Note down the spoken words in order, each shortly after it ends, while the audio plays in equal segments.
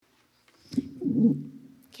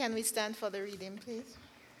Can we stand for the reading, please?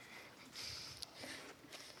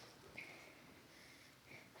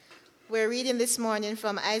 We're reading this morning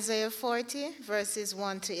from Isaiah 40, verses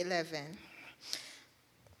 1 to 11.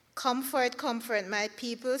 Comfort, comfort my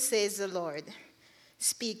people, says the Lord.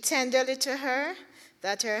 Speak tenderly to her,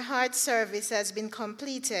 that her heart service has been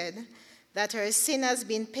completed, that her sin has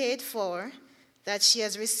been paid for, that she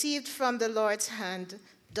has received from the Lord's hand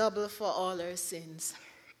double for all her sins.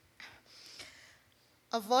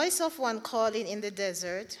 A voice of one calling in the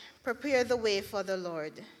desert, prepare the way for the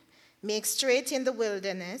Lord. Make straight in the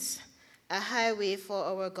wilderness a highway for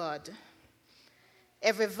our God.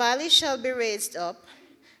 Every valley shall be raised up,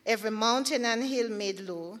 every mountain and hill made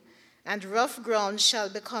low, and rough ground shall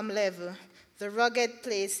become level, the rugged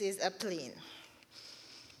places a plain.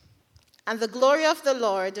 And the glory of the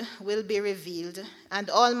Lord will be revealed, and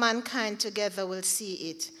all mankind together will see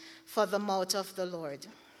it, for the mouth of the Lord.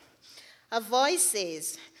 A voice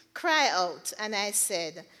says, cry out, and I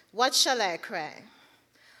said, what shall I cry?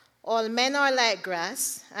 All men are like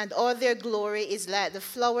grass, and all their glory is like the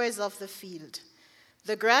flowers of the field.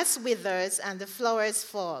 The grass withers and the flowers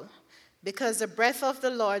fall, because the breath of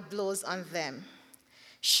the Lord blows on them.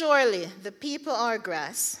 Surely the people are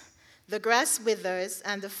grass. The grass withers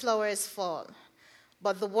and the flowers fall,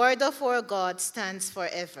 but the word of our God stands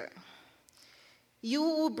forever. You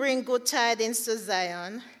who bring good tidings to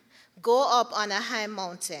Zion, go up on a high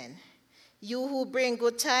mountain. You who bring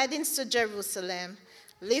good tidings to Jerusalem,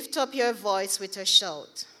 lift up your voice with a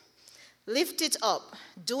shout. Lift it up,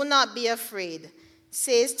 do not be afraid,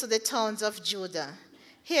 says to the towns of Judah,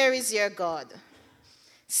 here is your God.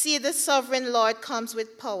 See, the sovereign Lord comes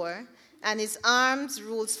with power, and his arms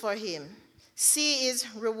rules for him. See, his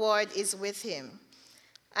reward is with him,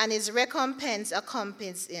 and his recompense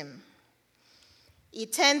accompanies him. He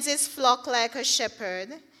tends his flock like a shepherd.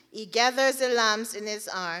 He gathers the lambs in his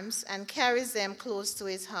arms and carries them close to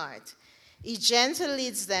his heart. He gently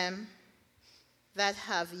leads them that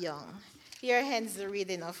have young. Here ends the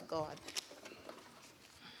reading of God.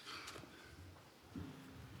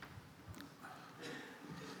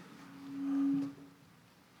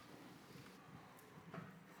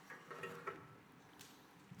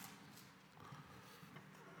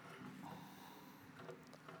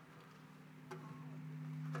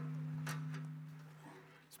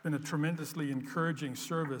 It's been a tremendously encouraging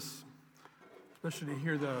service, especially to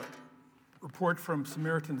hear the report from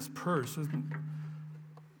Samaritan's Purse. Isn't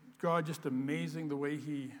God just amazing the way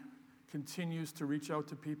he continues to reach out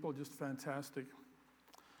to people? Just fantastic.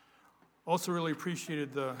 Also really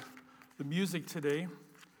appreciated the music today,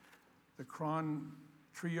 the Cron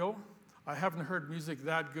Trio. I haven't heard music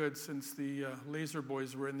that good since the Laser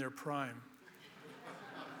Boys were in their prime,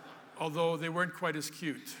 although they weren't quite as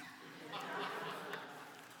cute.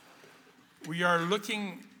 We are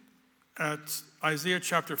looking at Isaiah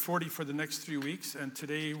chapter 40 for the next 3 weeks, and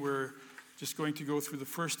today we're just going to go through the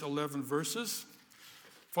first 11 verses.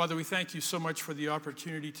 Father, we thank you so much for the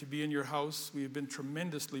opportunity to be in your house. We have been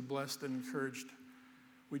tremendously blessed and encouraged.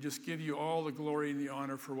 We just give you all the glory and the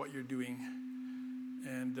honor for what you're doing,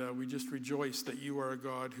 and we just rejoice that you are a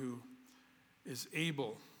God who is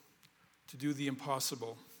able to do the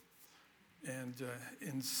impossible, and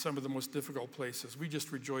in some of the most difficult places. We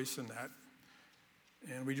just rejoice in that.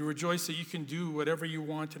 And we rejoice that you can do whatever you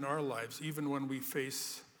want in our lives, even when we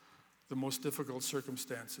face the most difficult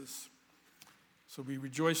circumstances. So we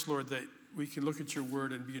rejoice, Lord, that we can look at your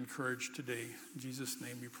word and be encouraged today. In Jesus'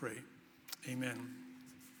 name we pray. Amen.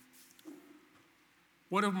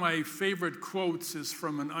 One of my favorite quotes is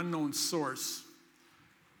from an unknown source.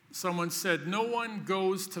 Someone said, no one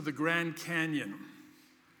goes to the Grand Canyon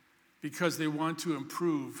because they want to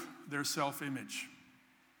improve their self-image.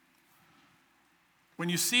 When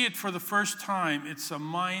you see it for the first time, it's a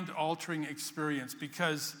mind-altering experience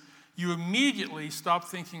because you immediately stop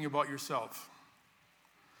thinking about yourself.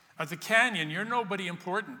 At the canyon, you're nobody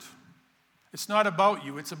important. It's not about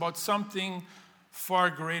you. It's about something far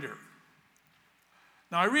greater.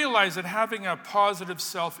 Now, I realize that having a positive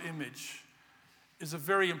self-image is a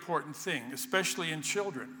very important thing, especially in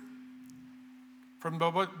children. From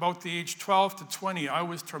about the age 12 to 20, I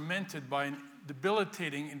was tormented by a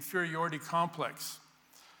debilitating inferiority complex.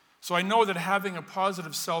 So I know that having a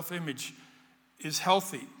positive self-image is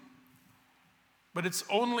healthy. But it's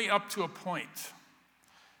only up to a point.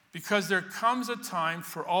 Because there comes a time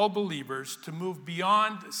for all believers to move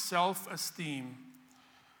beyond self-esteem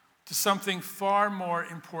to something far more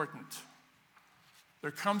important.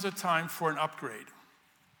 There comes a time for an upgrade.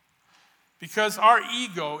 Because our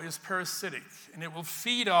ego is parasitic, and it will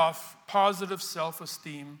feed off positive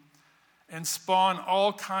self-esteem and spawn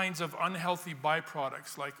all kinds of unhealthy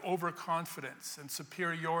byproducts like overconfidence and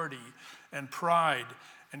superiority and pride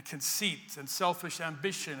and conceit and selfish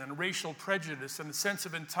ambition and racial prejudice and a sense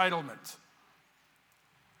of entitlement.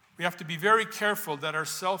 We have to be very careful that our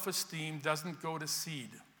self-esteem doesn't go to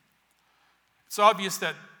seed. It's obvious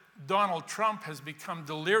that Donald Trump has become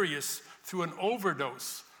delirious through an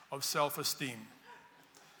overdose of self-esteem.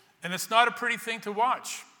 And it's not a pretty thing to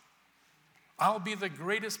watch. I'll be the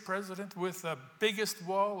greatest president with the biggest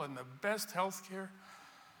wall and the best health care.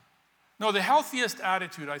 No, the healthiest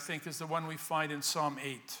attitude, I think, is the one we find in Psalm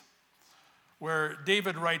 8, where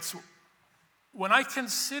David writes, "When I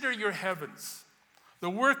consider your heavens,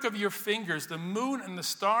 the work of your fingers, the moon and the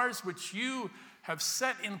stars which you have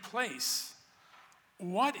set in place,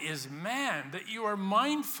 what is man that you are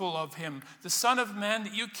mindful of him, the Son of Man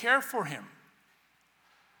that you care for him?"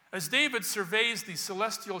 As David surveys the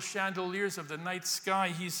celestial chandeliers of the night sky,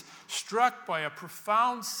 he's struck by a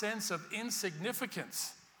profound sense of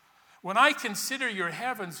insignificance. When I consider your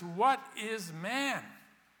heavens, what is man?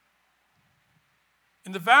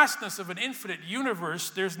 In the vastness of an infinite universe,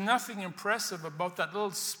 there's nothing impressive about that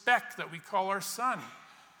little speck that we call our sun,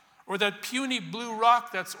 or that puny blue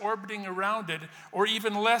rock that's orbiting around it, or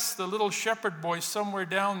even less, the little shepherd boy somewhere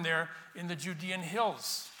down there in the Judean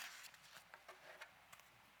hills.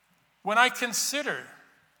 When I consider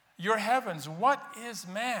your heavens, what is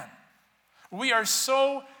man? We are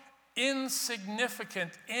so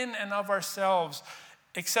insignificant in and of ourselves,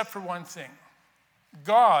 except for one thing.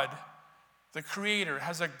 God, the Creator,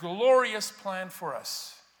 has a glorious plan for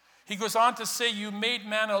us. He goes on to say, you made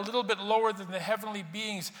man a little bit lower than the heavenly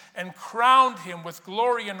beings and crowned him with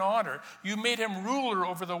glory and honor. You made him ruler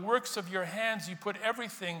over the works of your hands. You put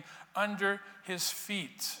everything under his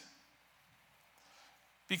feet.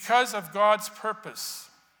 Because of God's purpose,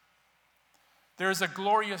 there is a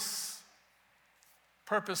glorious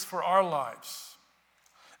purpose for our lives.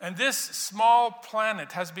 And this small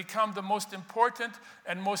planet has become the most important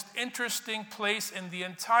and most interesting place in the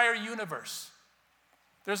entire universe.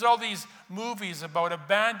 There's all these movies about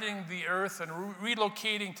abandoning the earth and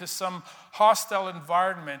relocating to some hostile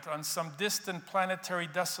environment on some distant planetary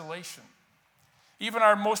desolation. Even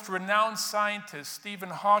our most renowned scientist,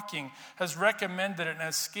 Stephen Hawking, has recommended an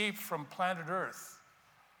escape from planet Earth.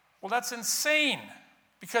 Well, that's insane,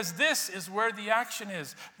 because this is where the action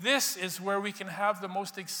is. This is where we can have the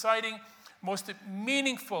most exciting, most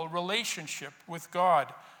meaningful relationship with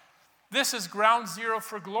God. This is ground zero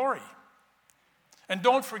for glory. And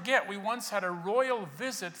don't forget, we once had a royal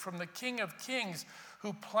visit from the King of Kings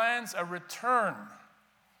who plans a return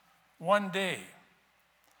one day.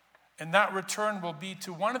 And that return will be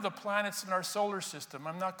to one of the planets in our solar system.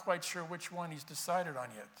 I'm not quite sure which one he's decided on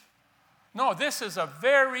yet. No, this is a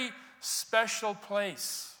very special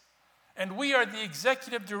place. And we are the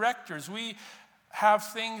executive directors. We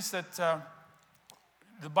have things that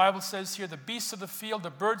the Bible says here, the beasts of the field, the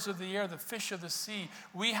birds of the air, the fish of the sea.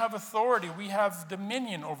 We have authority. We have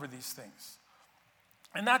dominion over these things.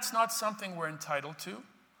 And that's not something we're entitled to.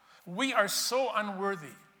 We are so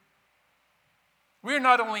unworthy. We are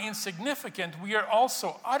not only insignificant, we are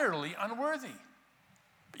also utterly unworthy.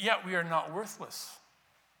 But yet we are not worthless.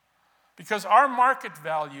 Because our market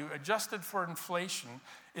value, adjusted for inflation,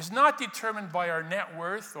 is not determined by our net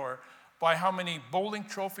worth or by how many bowling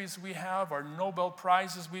trophies we have, or Nobel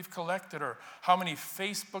Prizes we've collected, or how many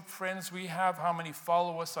Facebook friends we have, how many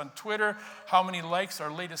follow us on Twitter, how many likes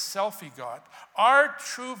our latest selfie got. Our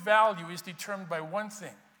true value is determined by one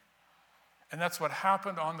thing, and that's what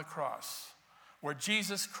happened on the cross, where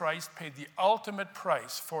Jesus Christ paid the ultimate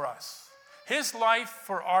price for us, his life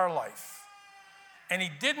for our life. And he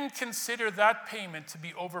didn't consider that payment to be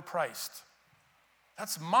overpriced.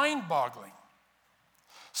 That's mind-boggling.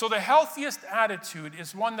 So the healthiest attitude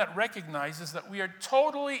is one that recognizes that we are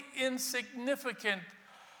totally insignificant,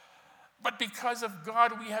 but because of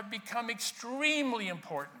God we have become extremely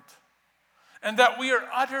important, and that we are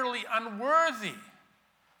utterly unworthy,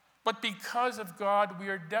 but because of God we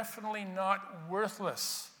are definitely not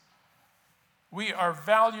worthless. We are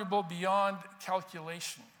valuable beyond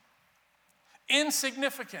calculation.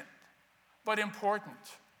 Insignificant, but important.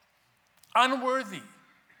 Unworthy,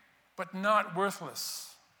 but not worthless.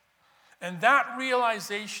 And that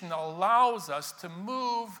realization allows us to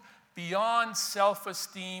move beyond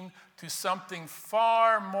self-esteem to something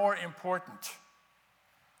far more important: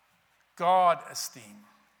 God-esteem.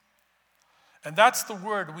 And that's the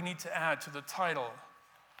word we need to add to the title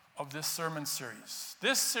of this sermon series.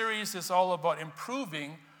 This series is all about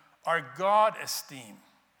improving our God-esteem.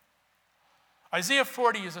 Isaiah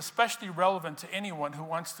 40 is especially relevant to anyone who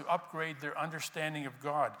wants to upgrade their understanding of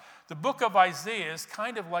God. The book of Isaiah is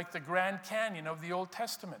kind of like the Grand Canyon of the Old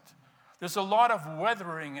Testament. There's a lot of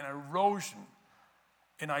weathering and erosion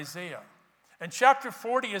in Isaiah. And chapter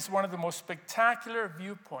 40 is one of the most spectacular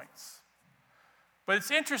viewpoints. But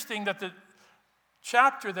it's interesting that the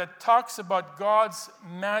chapter that talks about God's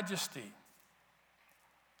majesty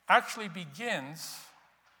actually begins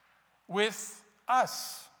with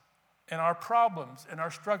us and our problems and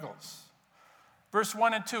our struggles. Verse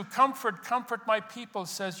 1 and 2, "Comfort, comfort my people,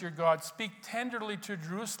 says your God. Speak tenderly to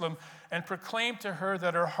Jerusalem and proclaim to her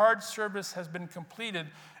that her hard service has been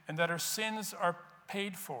completed and that her sins are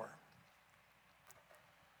paid for."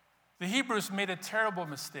 The Hebrews made a terrible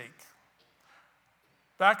mistake.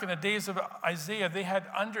 Back in the days of Isaiah, they had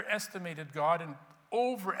underestimated God and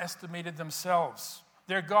overestimated themselves.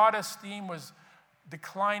 Their God esteem was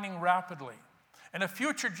declining rapidly. And a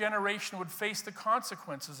future generation would face the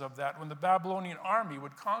consequences of that when the Babylonian army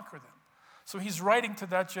would conquer them. So he's writing to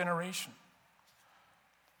that generation.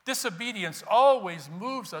 Disobedience always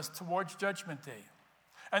moves us towards Judgment Day.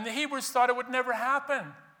 And the Hebrews thought it would never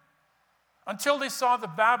happen until they saw the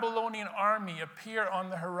Babylonian army appear on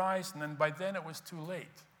the horizon, and by then it was too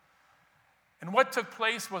late. And what took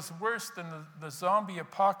place was worse than the zombie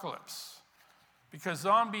apocalypse. Because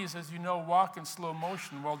zombies, as you know, walk in slow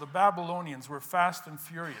motion, while the Babylonians were fast and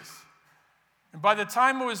furious. And by the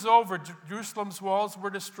time it was over, Jerusalem's walls were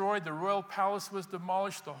destroyed, the royal palace was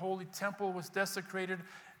demolished, the holy temple was desecrated,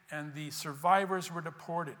 and the survivors were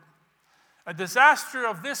deported. A disaster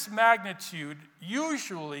of this magnitude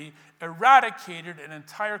usually eradicated an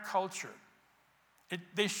entire culture.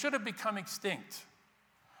 They should have become extinct.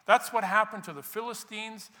 That's what happened to the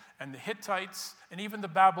Philistines and the Hittites and even the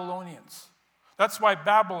Babylonians. That's why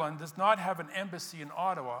Babylon does not have an embassy in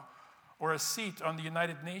Ottawa or a seat on the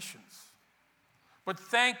United Nations. But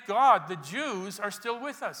thank God the Jews are still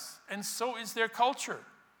with us, and so is their culture.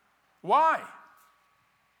 Why?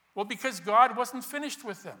 Well, because God wasn't finished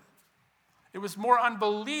with them. It was more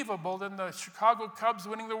unbelievable than the Chicago Cubs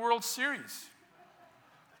winning the World Series.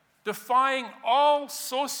 Defying all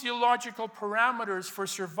sociological parameters for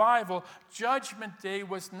survival, Judgment Day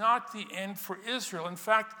was not the end for Israel. In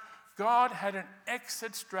fact, God had an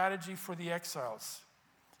exit strategy for the exiles.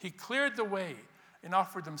 He cleared the way and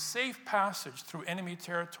offered them safe passage through enemy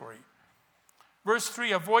territory. Verse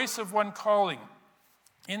 3, "A voice of one calling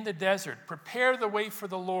in the desert, prepare the way for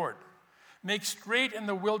the Lord. Make straight in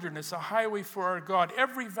the wilderness a highway for our God.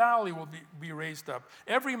 Every valley will be raised up,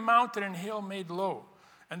 every mountain and hill made low.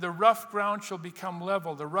 And the rough ground shall become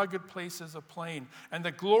level, the rugged places a plain. And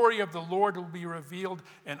the glory of the Lord will be revealed,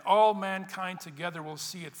 and all mankind together will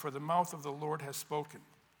see it, for the mouth of the Lord has spoken."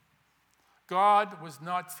 God was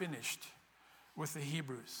not finished with the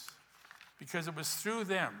Hebrews, because it was through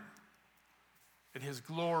them that his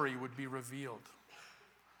glory would be revealed.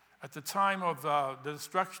 At the time of the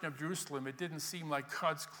destruction of Jerusalem, it didn't seem like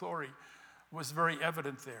God's glory was very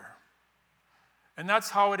evident there. And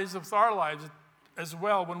that's how it is with our lives as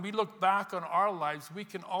well. When we look back on our lives, we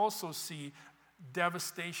can also see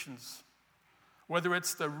devastations, whether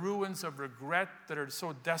it's the ruins of regret that are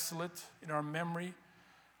so desolate in our memory,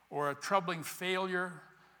 or a troubling failure,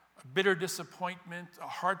 a bitter disappointment, a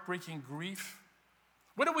heartbreaking grief.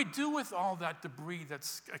 What do we do with all that debris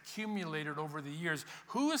that's accumulated over the years?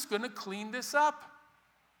 Who is going to clean this up?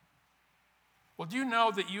 Well, do you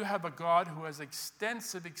know that you have a God who has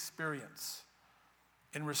extensive experience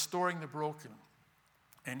in restoring the broken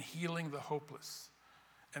and healing the hopeless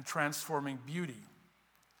and transforming beauty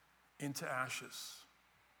into ashes?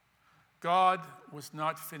 God was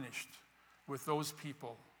not finished with those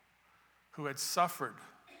people who had suffered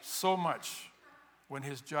so much when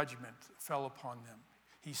his judgment fell upon them.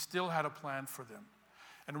 He still had a plan for them.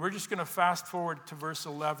 And we're just going to fast forward to verse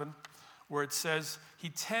 11, where it says,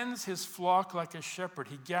 "He tends his flock like a shepherd.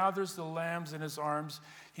 He gathers the lambs in his arms.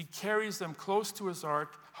 He carries them close to his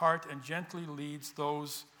heart and gently leads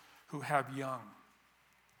those who have young."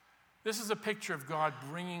 This is a picture of God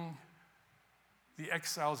bringing the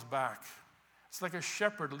exiles back. It's like a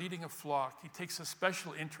shepherd leading a flock. He takes a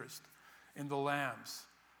special interest in the lambs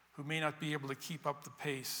who may not be able to keep up the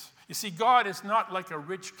pace. You see, God is not like a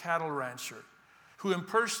rich cattle rancher who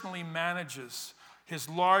impersonally manages his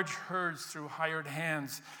large herds through hired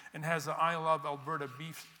hands and has an "I Love Alberta"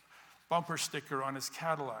 beef bumper sticker on his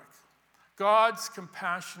Cadillac. God's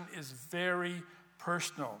compassion is very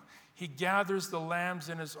personal. He gathers the lambs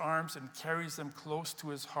in his arms and carries them close to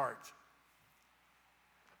his heart.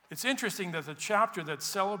 It's interesting that the chapter that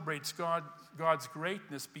celebrates God's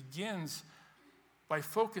greatness begins by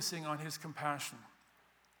focusing on his compassion.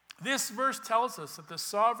 This verse tells us that the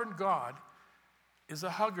sovereign God is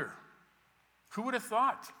a hugger. Who would have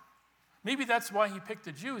thought? Maybe that's why he picked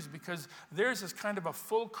the Jews, because theirs is kind of a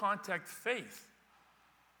full contact faith.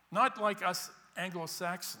 Not like us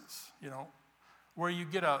Anglo-Saxons, where you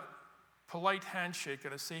get a polite handshake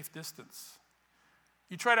at a safe distance.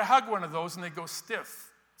 You try to hug one of those and they go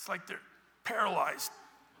stiff. It's like they're paralyzed.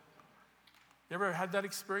 You ever had that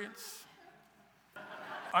experience?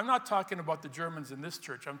 I'm not talking about the Germans in this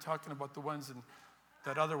church. I'm talking about the ones in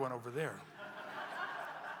that other one over there.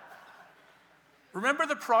 Remember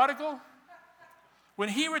the prodigal? When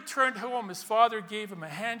he returned home, his father gave him a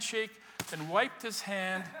handshake and wiped his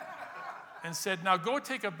hand and said, "Now go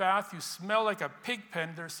take a bath. You smell like a pig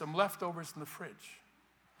pen. There's some leftovers in the fridge."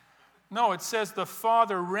 No, it says the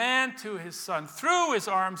father ran to his son, threw his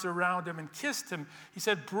arms around him and kissed him. He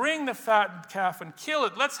said, "Bring the fattened calf and kill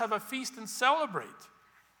it. Let's have a feast and celebrate."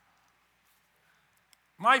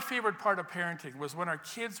 My favorite part of parenting was when our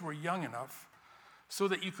kids were young enough so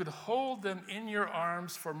that you could hold them in your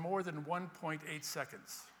arms for more than 1.8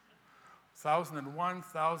 seconds. 1,001,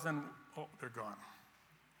 1,000, oh, they're gone.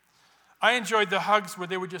 I enjoyed the hugs where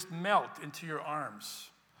they would just melt into your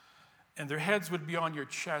arms and their heads would be on your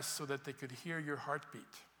chest so that they could hear your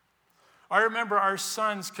heartbeat. I remember our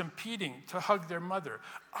sons competing to hug their mother.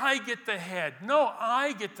 I get the head. No,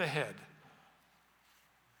 I get the head.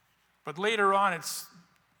 But later on, it's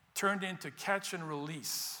turned into catch and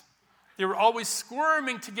release. They were always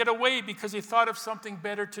squirming to get away because they thought of something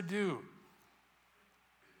better to do.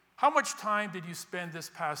 How much time did you spend this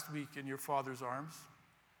past week in your father's arms?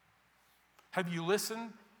 Have you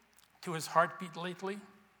listened to his heartbeat lately?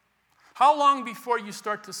 How long before you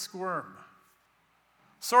start to squirm?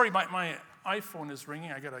 Sorry, my iPhone is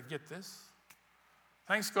ringing. I got to get this.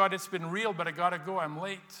 Thanks God it's been real, but I got to go. I'm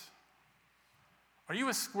late. Are you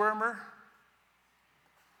a squirmer?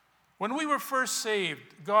 When we were first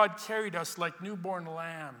saved, God carried us like newborn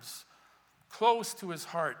lambs, close to his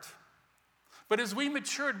heart. But as we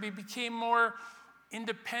matured, we became more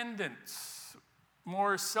independent,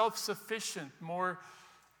 more self-sufficient, more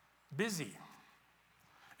busy.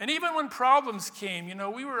 And even when problems came,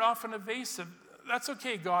 we were often evasive. That's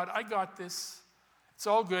okay, God, I got this. It's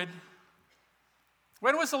all good.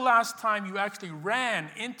 When was the last time you actually ran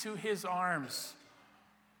into his arms?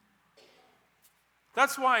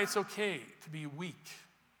 That's why it's okay to be weak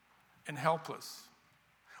and helpless.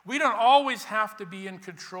 We don't always have to be in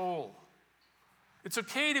control. It's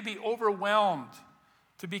okay to be overwhelmed,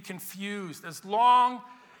 to be confused, as long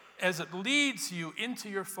as it leads you into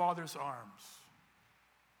your Father's arms.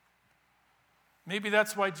 Maybe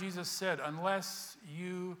that's why Jesus said, unless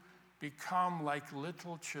you become like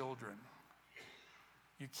little children,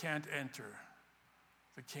 you can't enter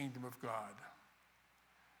the kingdom of God.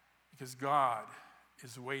 Because God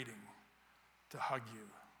is waiting to hug you.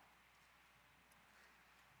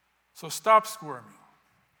 So stop squirming.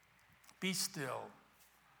 Be still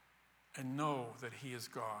and know that he is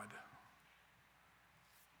God.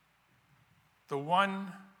 The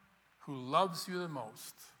one who loves you the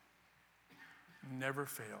most never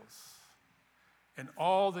fails. And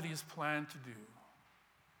all that he has planned to do,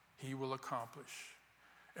 he will accomplish.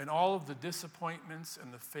 And all of the disappointments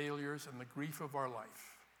and the failures and the grief of our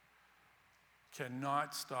life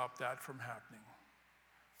cannot stop that from happening,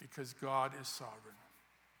 because God is sovereign.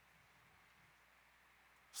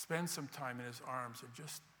 Spend some time in his arms and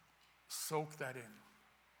just soak that in.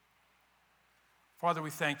 Father, we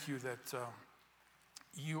thank you that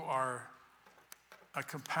you are a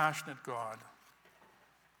compassionate God,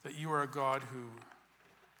 that you are a God who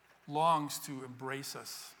longs to embrace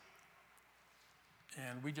us.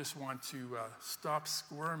 And we just want to stop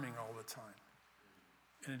squirming all the time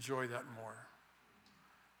and enjoy that more.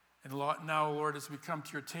 And now, Lord, as we come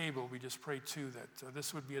to your table, we just pray too that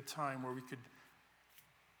this would be a time where we could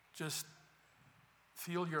just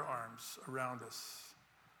feel your arms around us,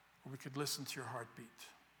 where we could listen to your heartbeat.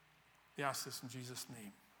 We ask this in Jesus'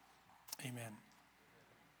 name. Amen.